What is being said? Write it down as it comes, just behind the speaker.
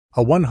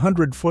A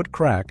 100-foot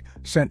crack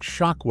sent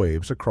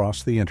shockwaves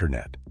across the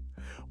internet.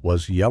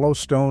 Was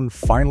Yellowstone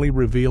finally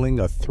revealing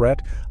a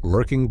threat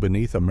lurking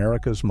beneath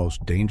America's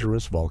most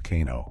dangerous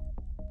volcano?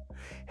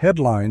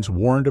 Headlines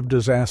warned of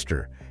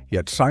disaster,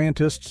 yet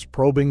scientists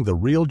probing the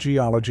real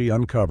geology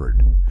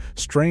uncovered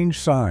strange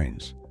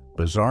signs,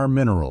 bizarre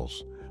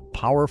minerals,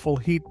 powerful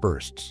heat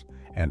bursts,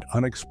 and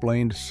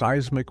unexplained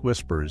seismic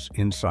whispers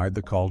inside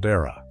the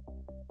caldera.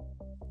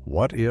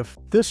 What if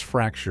this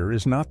fracture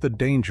is not the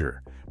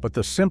danger, but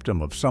the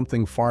symptom of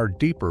something far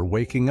deeper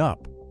waking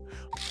up?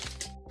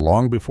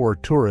 Long before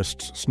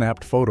tourists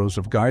snapped photos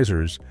of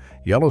geysers,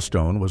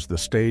 Yellowstone was the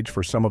stage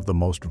for some of the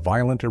most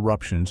violent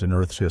eruptions in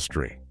Earth's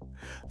history.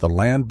 The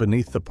land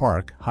beneath the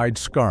park hides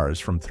scars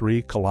from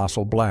 3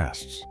 colossal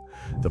blasts.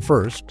 The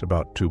first,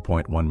 about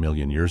 2.1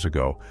 million years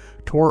ago,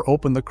 tore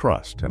open the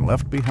crust and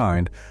left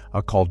behind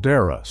a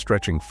caldera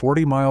stretching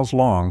 40 miles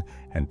long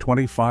and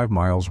 25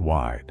 miles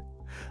wide.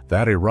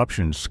 That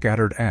eruption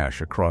scattered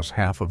ash across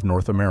half of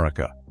North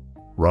America.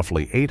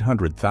 Roughly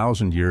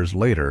 800,000 years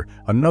later,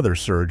 another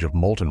surge of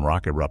molten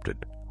rock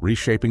erupted,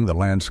 reshaping the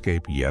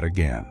landscape yet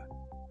again.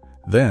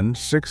 Then,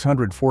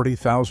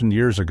 640,000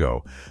 years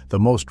ago, the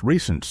most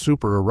recent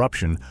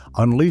super-eruption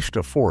unleashed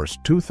a force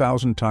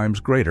 2,000 times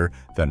greater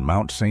than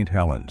Mount St.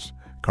 Helens,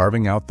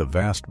 carving out the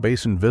vast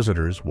basin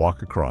visitors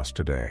walk across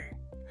today.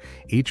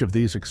 Each of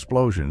these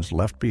explosions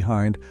left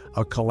behind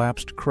a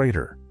collapsed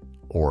crater,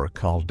 or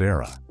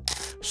caldera,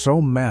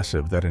 so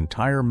massive that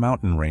entire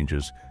mountain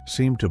ranges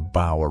seem to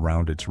bow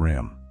around its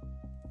rim.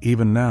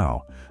 Even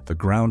now, the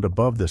ground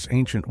above this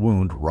ancient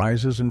wound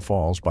rises and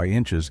falls by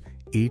inches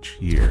each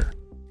year,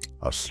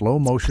 a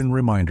slow-motion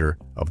reminder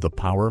of the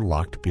power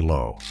locked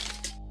below.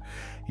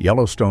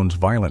 Yellowstone's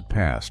violent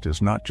past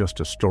is not just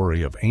a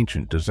story of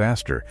ancient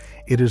disaster,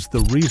 it is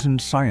the reason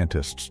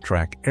scientists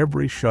track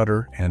every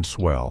shudder and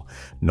swell,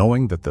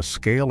 knowing that the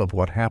scale of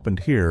what happened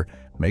here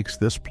makes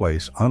this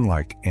place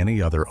unlike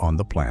any other on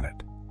the planet.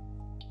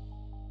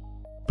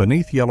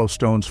 Beneath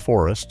Yellowstone's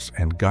forests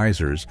and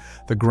geysers,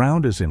 the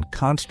ground is in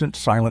constant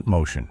silent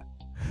motion.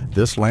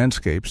 This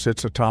landscape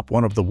sits atop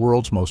one of the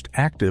world's most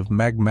active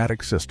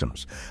magmatic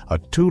systems, a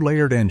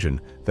 2-layered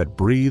engine that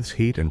breathes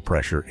heat and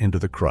pressure into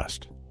the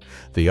crust.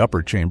 The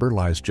upper chamber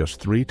lies just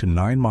 3 to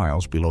 9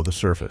 miles below the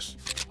surface,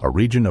 a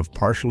region of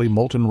partially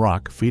molten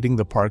rock feeding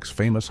the park's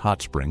famous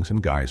hot springs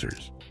and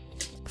geysers.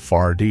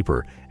 Far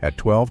deeper, at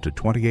 12 to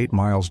 28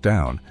 miles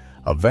down,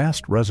 a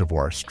vast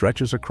reservoir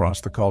stretches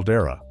across the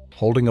caldera,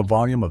 holding a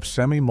volume of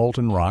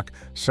semi-molten rock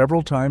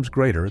several times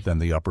greater than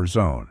the upper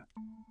zone.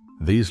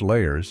 These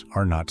layers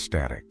are not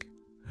static.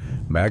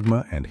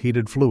 Magma and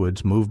heated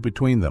fluids move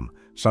between them,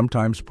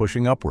 sometimes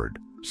pushing upward,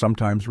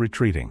 sometimes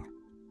retreating.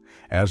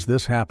 As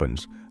this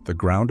happens, the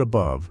ground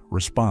above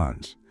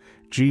responds.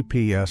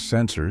 GPS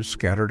sensors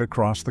scattered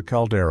across the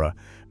caldera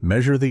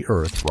measure the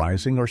Earth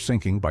rising or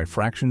sinking by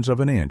fractions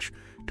of an inch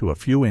to a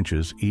few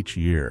inches each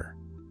year.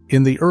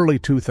 In the early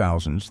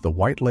 2000s, the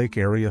White Lake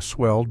area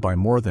swelled by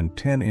more than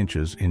 10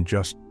 inches in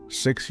just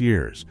 6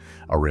 years,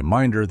 a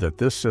reminder that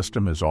this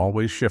system is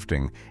always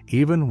shifting,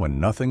 even when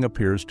nothing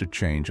appears to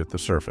change at the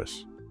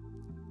surface.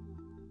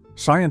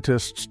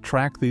 Scientists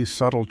track these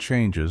subtle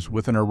changes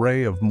with an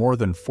array of more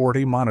than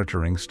 40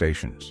 monitoring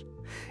stations.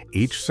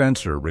 Each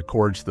sensor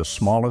records the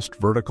smallest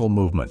vertical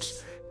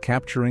movements,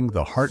 capturing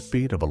the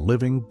heartbeat of a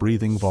living,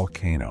 breathing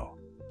volcano.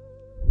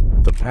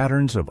 The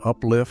patterns of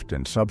uplift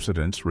and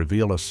subsidence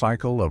reveal a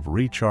cycle of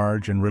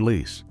recharge and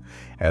release,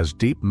 as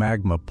deep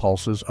magma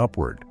pulses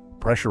upward,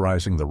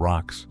 pressurizing the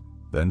rocks,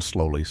 then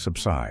slowly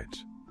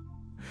subsides.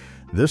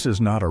 This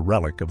is not a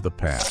relic of the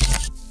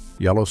past.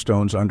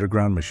 Yellowstone's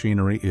underground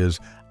machinery is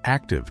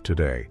active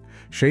today,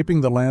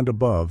 shaping the land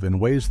above in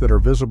ways that are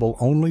visible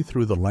only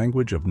through the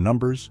language of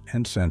numbers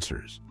and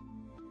sensors.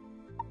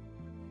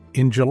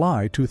 In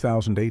July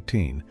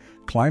 2018,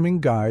 climbing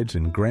guides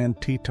in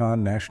Grand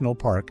Teton National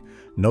Park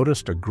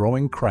noticed a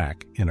growing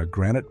crack in a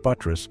granite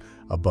buttress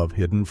above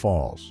Hidden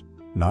Falls,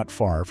 not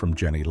far from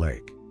Jenny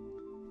Lake.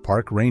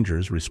 Park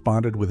rangers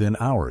responded within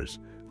hours,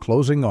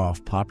 closing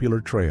off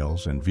popular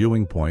trails and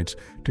viewing points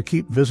to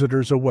keep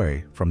visitors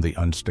away from the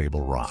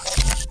unstable rock.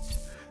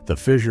 The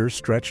fissure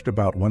stretched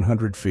about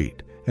 100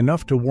 feet,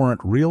 enough to warrant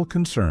real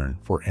concern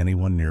for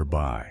anyone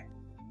nearby.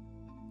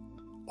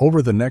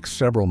 Over the next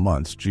several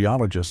months,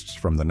 geologists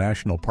from the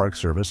National Park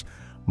Service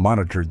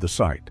monitored the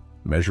site,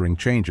 measuring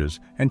changes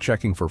and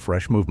checking for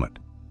fresh movement.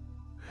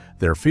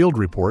 Their field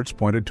reports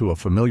pointed to a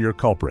familiar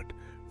culprit: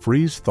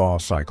 freeze-thaw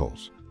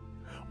cycles.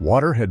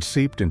 Water had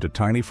seeped into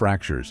tiny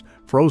fractures,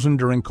 frozen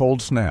during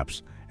cold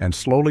snaps, and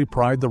slowly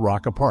pried the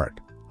rock apart,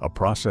 a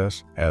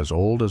process as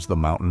old as the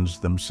mountains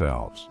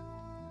themselves.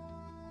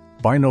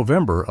 By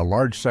November, a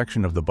large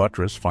section of the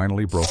buttress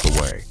finally broke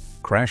away,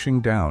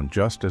 crashing down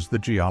just as the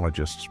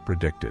geologists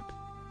predicted.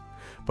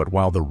 But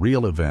while the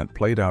real event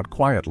played out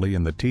quietly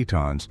in the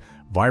Tetons,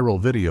 viral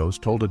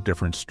videos told a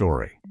different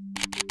story.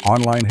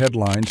 Online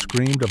headlines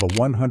screamed of a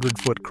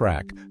 100-foot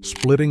crack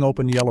splitting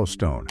open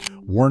Yellowstone,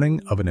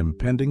 warning of an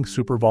impending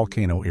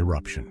supervolcano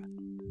eruption.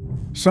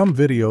 Some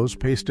videos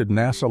pasted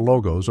NASA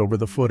logos over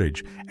the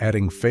footage,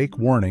 adding fake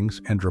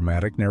warnings and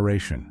dramatic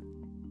narration.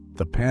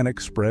 The panic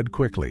spread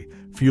quickly,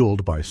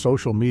 fueled by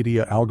social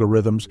media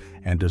algorithms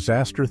and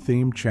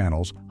disaster-themed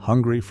channels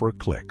hungry for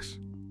clicks.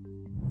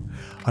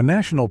 A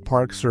National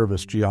Park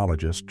Service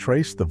geologist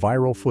traced the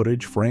viral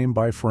footage frame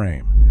by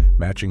frame,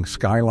 matching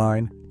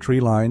skyline, tree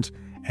lines,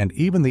 and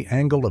even the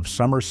angle of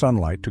summer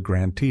sunlight to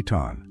Grand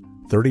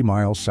Teton, 30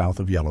 miles south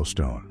of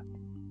Yellowstone.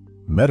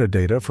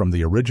 Metadata from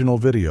the original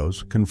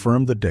videos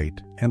confirmed the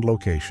date and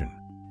location.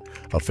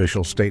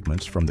 Official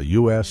statements from the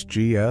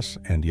USGS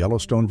and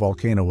Yellowstone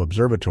Volcano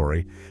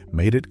Observatory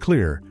made it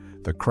clear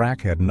the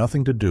crack had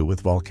nothing to do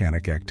with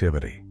volcanic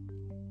activity.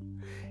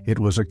 It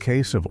was a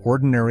case of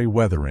ordinary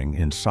weathering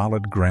in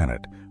solid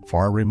granite,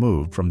 far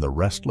removed from the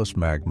restless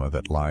magma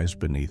that lies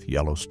beneath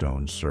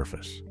Yellowstone's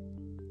surface.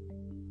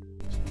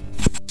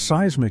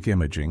 Seismic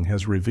imaging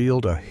has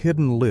revealed a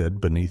hidden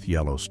lid beneath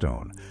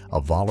Yellowstone, a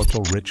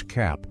volatile-rich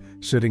cap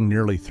sitting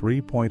nearly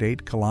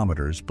 3.8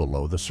 kilometers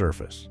below the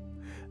surface.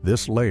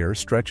 This layer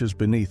stretches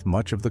beneath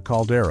much of the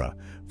caldera,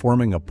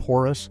 forming a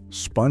porous,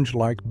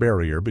 sponge-like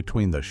barrier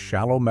between the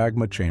shallow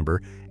magma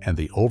chamber and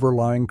the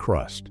overlying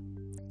crust.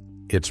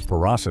 Its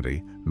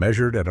porosity,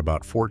 measured at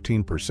about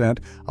 14%,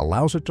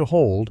 allows it to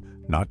hold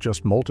not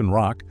just molten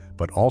rock,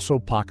 but also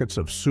pockets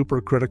of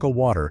supercritical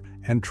water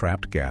and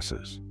trapped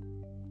gases.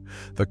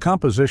 The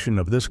composition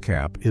of this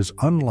cap is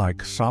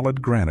unlike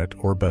solid granite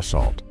or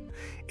basalt.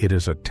 It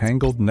is a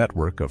tangled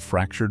network of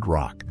fractured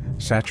rock,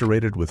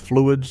 saturated with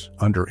fluids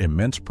under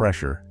immense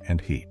pressure and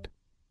heat.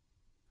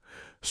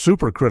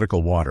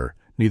 Supercritical water,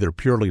 neither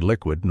purely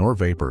liquid nor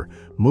vapor,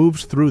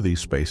 moves through these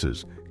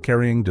spaces,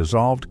 carrying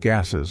dissolved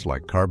gases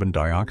like carbon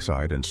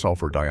dioxide and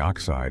sulfur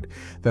dioxide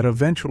that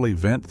eventually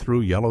vent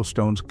through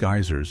Yellowstone's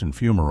geysers and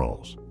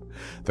fumaroles.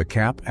 The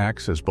cap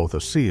acts as both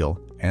a seal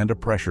and a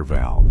pressure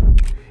valve.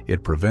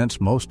 It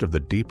prevents most of the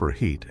deeper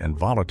heat and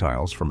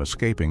volatiles from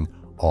escaping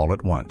all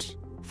at once,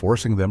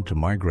 forcing them to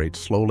migrate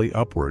slowly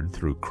upward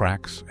through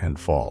cracks and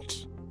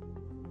faults.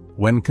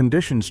 When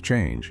conditions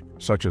change,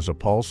 such as a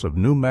pulse of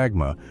new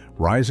magma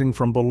rising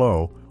from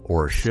below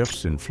or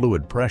shifts in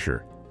fluid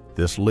pressure,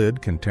 this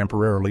lid can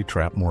temporarily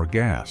trap more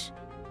gas,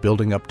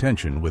 building up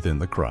tension within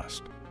the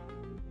crust.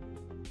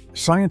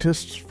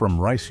 Scientists from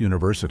Rice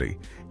University,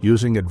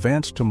 using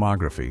advanced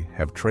tomography,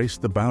 have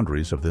traced the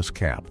boundaries of this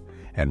cap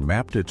and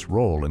mapped its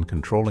role in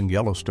controlling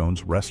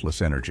Yellowstone's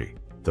restless energy.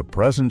 The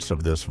presence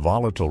of this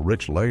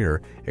volatile-rich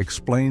layer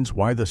explains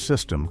why the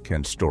system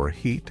can store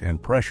heat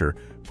and pressure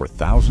for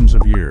thousands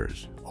of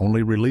years,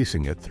 only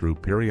releasing it through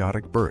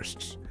periodic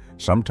bursts,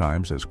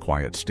 sometimes as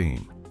quiet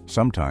steam,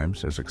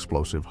 sometimes as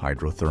explosive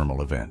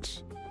hydrothermal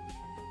events.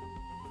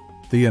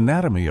 The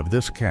anatomy of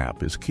this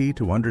cap is key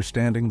to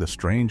understanding the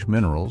strange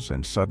minerals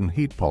and sudden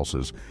heat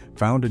pulses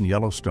found in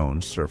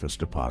Yellowstone's surface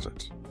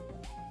deposits.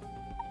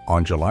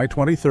 On July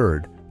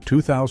 23,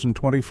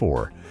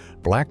 2024,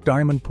 Black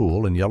Diamond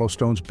Pool in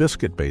Yellowstone's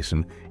Biscuit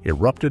Basin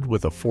erupted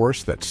with a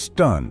force that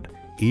stunned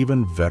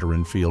even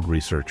veteran field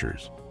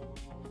researchers.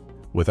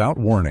 Without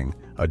warning,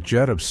 a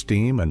jet of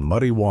steam and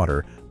muddy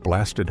water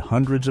blasted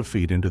hundreds of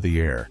feet into the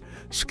air,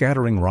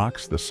 scattering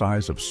rocks the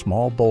size of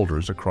small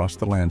boulders across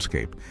the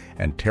landscape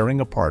and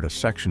tearing apart a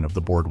section of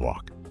the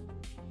boardwalk.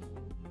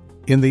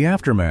 In the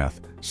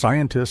aftermath,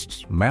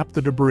 scientists mapped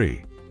the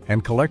debris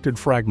and collected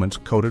fragments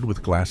coated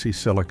with glassy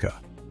silica,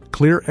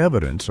 clear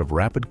evidence of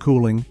rapid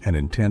cooling and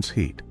intense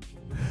heat.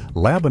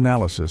 Lab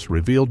analysis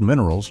revealed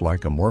minerals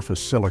like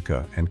amorphous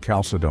silica and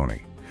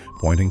chalcedony,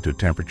 pointing to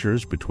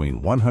temperatures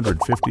between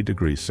 150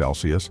 degrees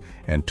Celsius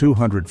and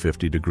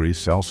 250 degrees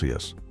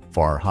Celsius,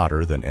 far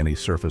hotter than any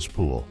surface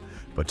pool,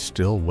 but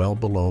still well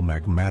below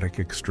magmatic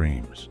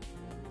extremes.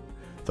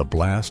 The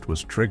blast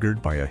was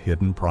triggered by a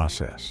hidden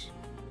process.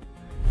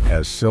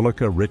 As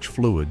silica-rich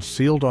fluids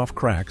sealed off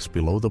cracks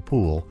below the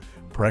pool,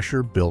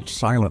 pressure built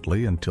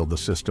silently until the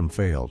system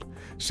failed,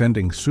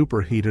 sending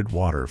superheated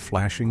water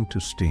flashing to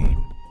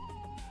steam.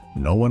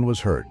 No one was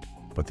hurt,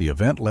 but the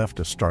event left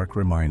a stark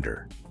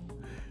reminder.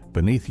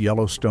 Beneath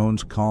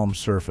Yellowstone's calm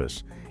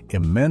surface,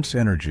 immense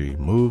energy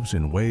moves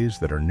in ways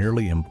that are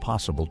nearly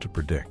impossible to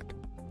predict.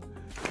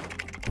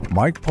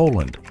 Mike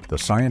Poland, the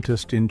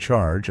scientist in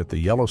charge at the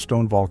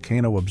Yellowstone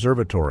Volcano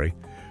Observatory,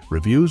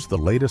 reviews the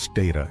latest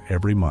data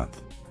every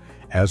month.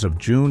 As of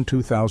June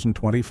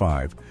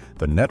 2025,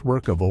 the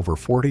network of over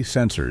 40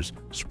 sensors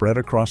spread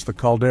across the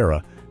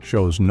caldera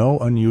shows no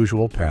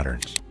unusual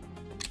patterns.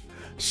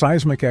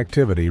 Seismic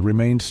activity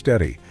remains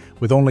steady,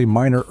 with only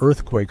minor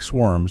earthquake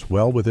swarms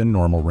well within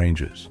normal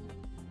ranges.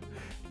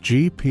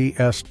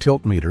 GPS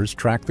tilt meters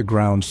track the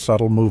ground's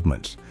subtle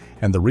movements,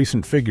 and the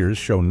recent figures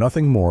show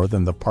nothing more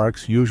than the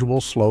park's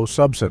usual slow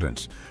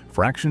subsidence,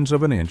 fractions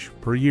of an inch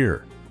per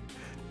year.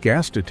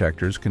 Gas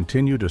detectors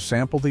continue to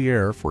sample the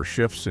air for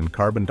shifts in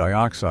carbon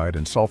dioxide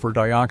and sulfur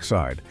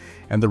dioxide,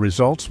 and the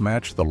results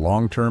match the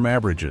long-term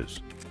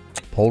averages.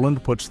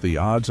 Poland puts the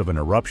odds of an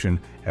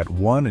eruption at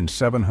 1 in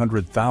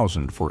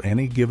 700,000 for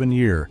any given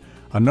year,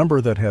 a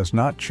number that has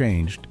not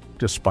changed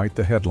despite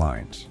the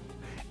headlines.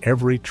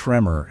 Every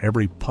tremor,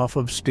 every puff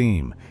of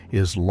steam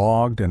is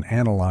logged and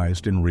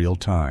analyzed in real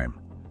time.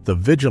 The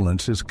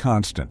vigilance is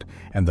constant,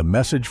 and the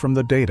message from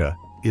the data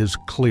is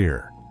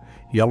clear.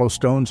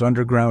 Yellowstone's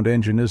underground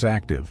engine is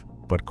active,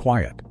 but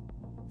quiet.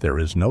 There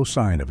is no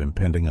sign of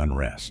impending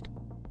unrest.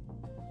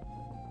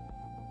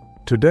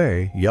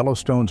 Today,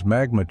 Yellowstone's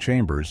magma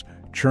chambers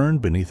churn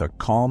beneath a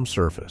calm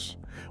surface,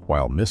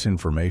 while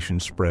misinformation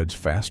spreads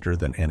faster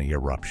than any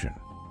eruption.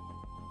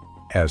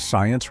 As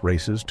science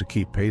races to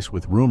keep pace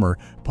with rumor,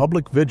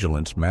 public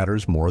vigilance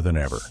matters more than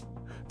ever.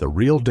 The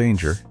real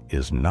danger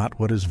is not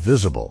what is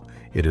visible,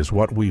 it is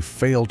what we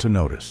fail to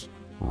notice,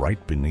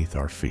 right beneath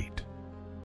our feet.